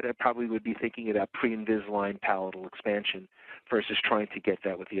really bad, I probably would be thinking about pre-Invisalign palatal expansion versus trying to get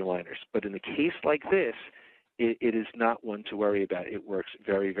that with the aligners. But in a case like this, it is not one to worry about. It works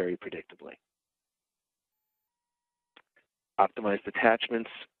very, very predictably. Optimized attachments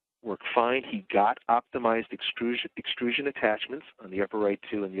work fine. He got optimized extrusion attachments on the upper right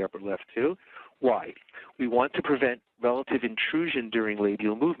 2 and the upper left 2. Why? We want to prevent relative intrusion during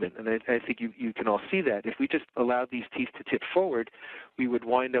labial movement, and I think you can all see that. If we just allowed these teeth to tip forward, we would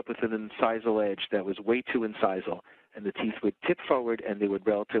wind up with an incisal edge that was way too incisal, and the teeth would tip forward and they would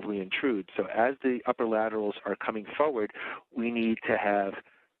relatively intrude. So as the upper laterals are coming forward, we need to have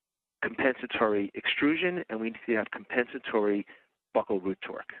compensatory extrusion, and we need to have compensatory buccal root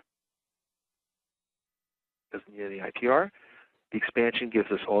torque. Doesn't need any IPR. The expansion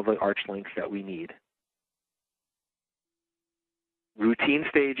gives us all the arch length that we need. Routine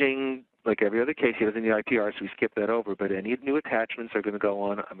staging, like every other case, he doesn't need IPR, so we skip that over, but any new attachments are going to go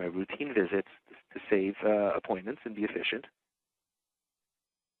on my routine visits to save appointments and be efficient.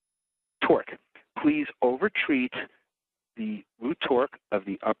 Torque. Please overtreat the root torque of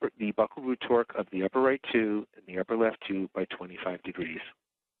the buccal root torque of the upper right 2 and the upper left 2 by 25 degrees.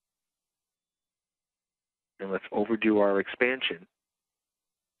 And let's overdo our expansion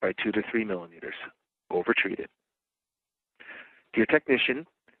by 2 to 3 millimeters. Overtreat it. Dear technician,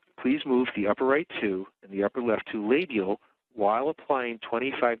 please move the upper right 2 and the upper left 2 labial while applying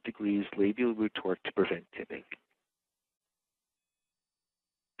 25 degrees labial root torque to prevent tipping.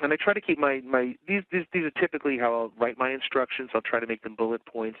 And I try to keep these are typically how I'll write my instructions. I'll try to make them bullet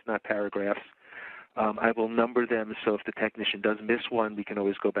points, not paragraphs. I will number them so if the technician does miss one, we can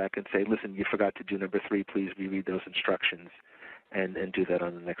always go back and say, listen, you forgot to do number 3. Please reread those instructions and do that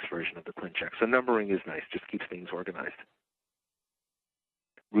on the next version of the ClinCheck. So numbering is nice, just keeps things organized.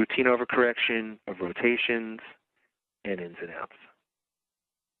 Routine overcorrection of rotations and ins and outs.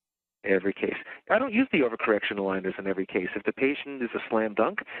 Every case. I don't use the overcorrection aligners in every case. If the patient is a slam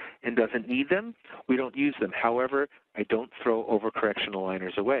dunk and doesn't need them, we don't use them. However, I don't throw overcorrection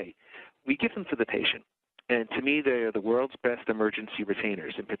aligners away. We give them to the patient. And to me, they are the world's best emergency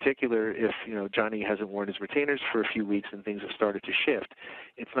retainers. In particular, if Johnny hasn't worn his retainers for a few weeks and things have started to shift,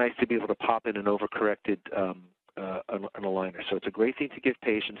 it's nice to be able to pop in an overcorrected an aligner. So it's a great thing to give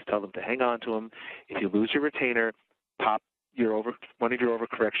patients, tell them to hang on to them. If you lose your retainer, pop one of your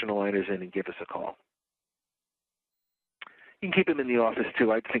overcorrection aligners in and give us a call. You can keep them in the office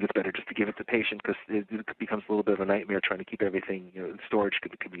too. I think it's better just to give it to the patient because it becomes a little bit of a nightmare trying to keep everything, in storage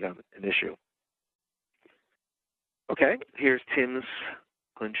could become an issue. Okay, here's Tim's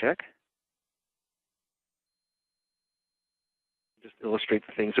ClinCheck. Just illustrate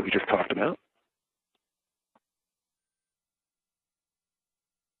the things that we just talked about.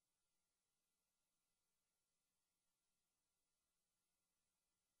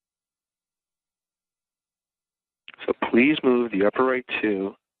 So please move the upper right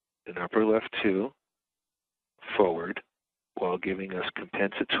 2 and upper left 2 forward while giving us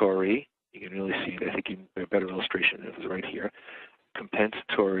compensatory. You can really see it. I think a better illustration is right here.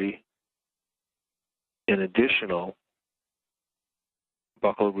 Compensatory and additional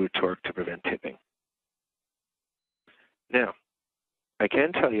buccal root torque to prevent tipping. Now, I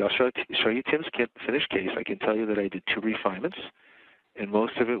can tell you, I'll show you Tim's finished case. I can tell you that I did 2 refinements. And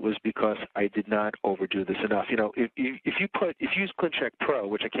most of it was because I did not overdo this enough. If you use ClinCheck Pro,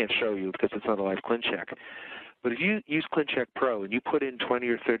 which I can't show you because it's not a live ClinCheck, but if you use ClinCheck Pro and you put in 20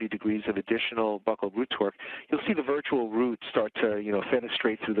 or 30 degrees of additional buccal root torque, you'll see the virtual root start to,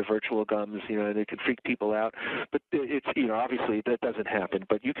 fenestrate through the virtual gums, and it can freak people out. But it's, obviously that doesn't happen.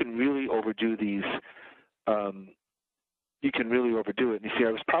 But you can really overdo these. You can really overdo it. And you see,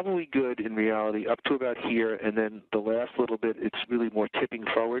 I was probably good in reality up to about here, and then the last little bit, it's really more tipping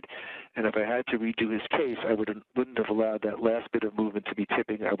forward. And if I had to redo his case, I wouldn't have allowed that last bit of movement to be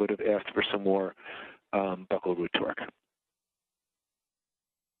tipping. I would have asked for some more buccal root torque.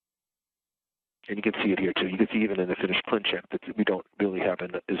 And you can see it here, too. You can see even in the finished ClinCheck that we don't really have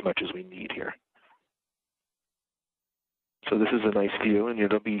as much as we need here. So this is a nice view, and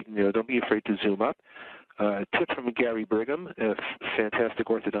don't be afraid to zoom up. Tip from Gary Brigham, a fantastic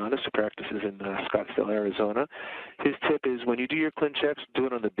orthodontist who practices in Scottsdale, Arizona. His tip is when you do your ClinChecks, do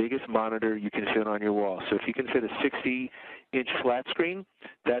it on the biggest monitor you can fit on your wall. So if you can fit a 60-inch flat screen,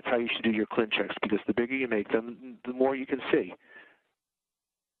 that's how you should do your ClinChecks, because the bigger you make them, the more you can see.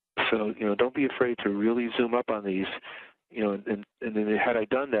 So, don't be afraid to really zoom up on these. And then had I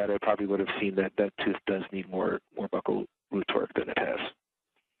done that, I probably would have seen that tooth does need more buccal torque than it has.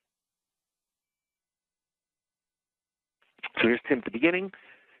 So here's Tim at the beginning.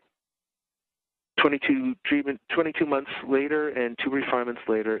 22 months later and 2 refinements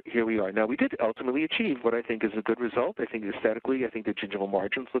later, here we are. Now, we did ultimately achieve what I think is a good result. I think aesthetically, I think the gingival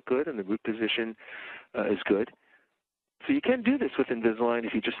margins look good and the root position is good. So you can do this with Invisalign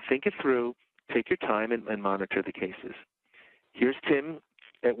if you just think it through, take your time, and monitor the cases. Here's Tim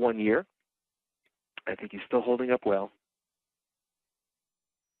at 1 year. I think he's still holding up well.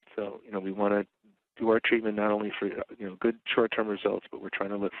 So, we want to do our treatment not only for good short-term results, but we're trying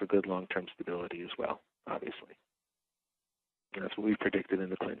to look for good long-term stability as well, obviously. And that's what we predicted in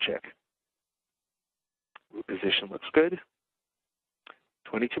the ClinCheck. Root position looks good.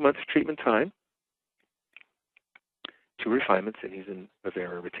 22 months of treatment time. 2 refinements, and he's in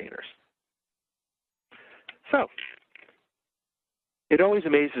Avera retainers. So, it always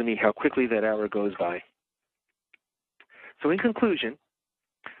amazes me how quickly that hour goes by. So in conclusion,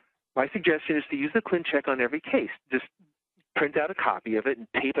 my suggestion is to use the ClinCheck on every case. Just print out a copy of it and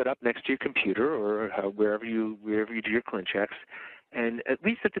tape it up next to your computer or wherever you do your ClinChecks. And at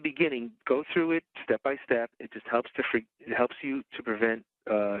least at the beginning, go through it step by step. It just helps you to prevent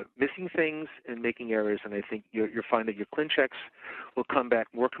missing things and making errors. And I think you'll find that your ClinChecks will come back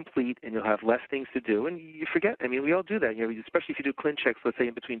more complete, and you'll have less things to do. And you forget. I mean, we all do that. Especially if you do ClinChecks, let's say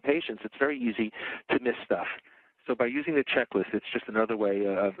in between patients, it's very easy to miss stuff. So by using the checklist, it's just another way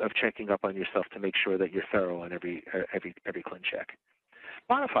of checking up on yourself to make sure that you're thorough on every ClinCheck.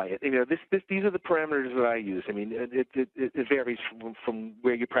 Modify it. These are the parameters that I use. I mean, it varies from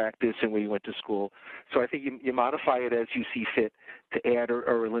where you practice and where you went to school. So I think you modify it as you see fit to add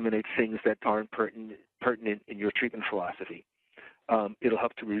or eliminate things that aren't pertinent in your treatment philosophy. It'll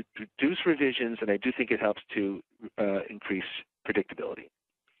help to reduce revisions, and I do think it helps to increase predictability.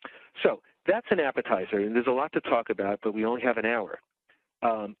 So that's an appetizer, and there's a lot to talk about, but we only have an hour.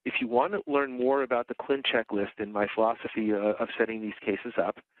 If you want to learn more about the ClinCheck list and my philosophy of setting these cases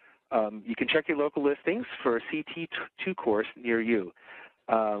up, you can check your local listings for a CT2 course near you.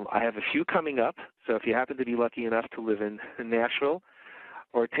 I have a few coming up, so if you happen to be lucky enough to live in Nashville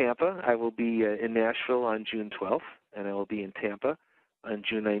or Tampa, I will be in Nashville on June 12th, and I will be in Tampa on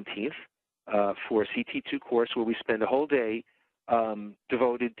June 19th for a CT2 course where we spend a whole day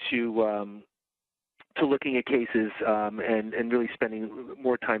devoted to looking at cases and really spending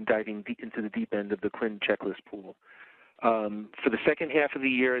more time diving into the deep end of the ClinChecklist pool. For the second half of the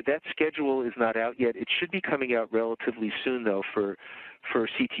year, that schedule is not out yet. It should be coming out relatively soon, though, for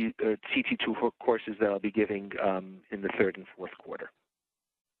CT2 courses that I'll be giving in the 3rd and 4th quarter.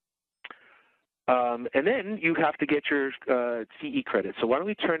 And then you have to get your CE credit. So why don't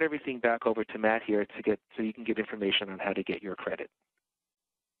we turn everything back over to Matt here so you can get information on how to get your credit.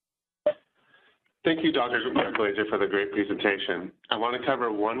 Thank you, Dr. Glaser, for the great presentation. I want to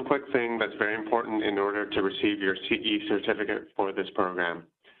cover one quick thing that's very important in order to receive your CE certificate for this program.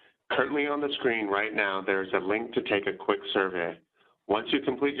 Currently on the screen right now, there's a link to take a quick survey. Once you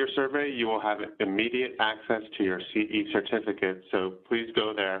complete your survey, you will have immediate access to your CE certificate, so please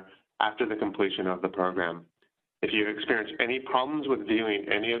go there after the completion of the program. If you experience any problems with viewing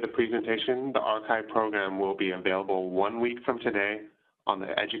any of the presentation, the archive program will be available 1 week from today on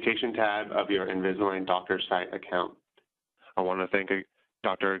the Education tab of your Invisalign Doctor site account. I want to thank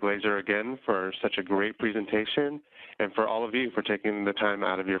Dr. Glaser again for such a great presentation and for all of you for taking the time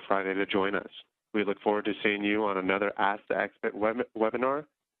out of your Friday to join us. We look forward to seeing you on another Ask the Expert webinar.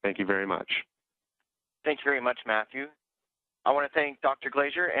 Thank you very much. Thank you very much, Matthew. I want to thank Dr.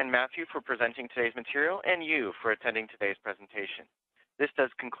 Glaser and Matthew for presenting today's material and you for attending today's presentation. This does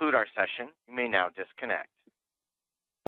conclude our session. You may now disconnect.